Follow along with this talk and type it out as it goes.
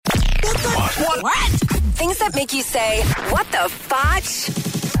What? Things that make you say, what the fotch?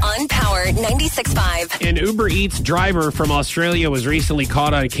 On Power 96.5. An Uber Eats driver from Australia was recently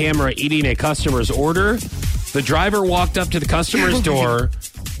caught on camera eating a customer's order. The driver walked up to the customer's door,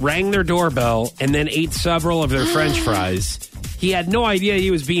 rang their doorbell, and then ate several of their French fries. He had no idea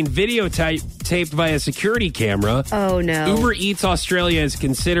he was being videotaped by a security camera. Oh, no. Uber Eats Australia is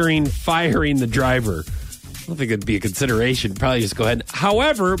considering firing the driver. I don't think it'd be a consideration. Probably just go ahead.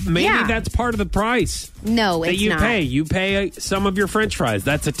 However, maybe that's part of the price. No, it's not. You pay some of your French fries.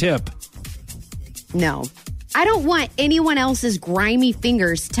 That's a tip. No. I don't want anyone else's grimy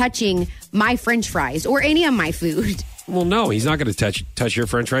fingers touching my French fries or any of my food. Well, no, he's not going to touch your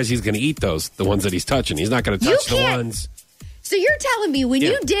French fries. He's going to eat those, the ones that he's touching. He's not going to touch the ones. So you're telling me when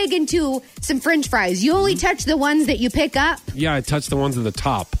you dig into some French fries, you only touch the ones that you pick up? Yeah, I touch the ones at the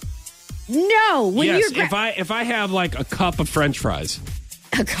top. No. If I have like a cup of French fries.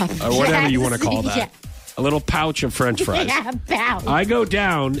 A cup. Or whatever you want to call that. Yeah. A little pouch of French fries. Yeah, pouch. I go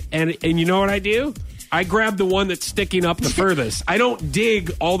down, and you know what I do? I grab the one that's sticking up the furthest. I don't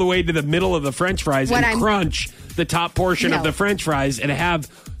dig all the way to the middle of the French fries crunch the top portion of the French fries and have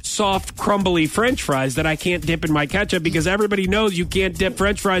soft, crumbly French fries that I can't dip in my ketchup because everybody knows you can't dip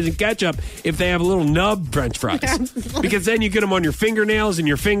French fries in ketchup if they have a little nub French fries. Because then you get them on your fingernails and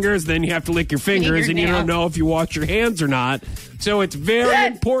your fingers, then you have to lick your fingers and you don't know if you wash your hands or not. So it's very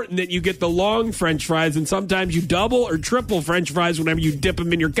important that you get the long French fries, and sometimes you double or triple French fries whenever you dip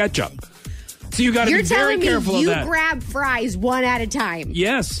them in your ketchup. So you got to be very careful of that. You're telling me you grab fries one at a time.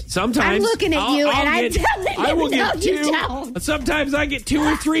 Yes, sometimes. I'm looking at you, and I'm telling you, I will get no, two. you don't. Sometimes I get 2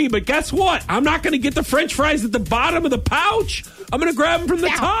 or 3, but guess what? I'm not going to get the French fries at the bottom of the pouch. I'm going to grab them from the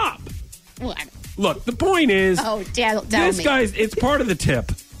top. What? Look, the point is, it's part of the tip.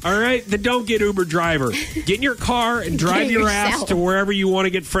 All right? The don't get Uber driver. Get in your car and drive your ass to wherever you want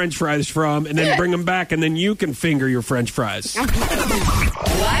to get French fries from, and then bring them back, and then you can finger your French fries. What the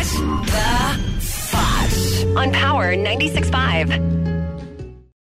fotch? On Power 96.5.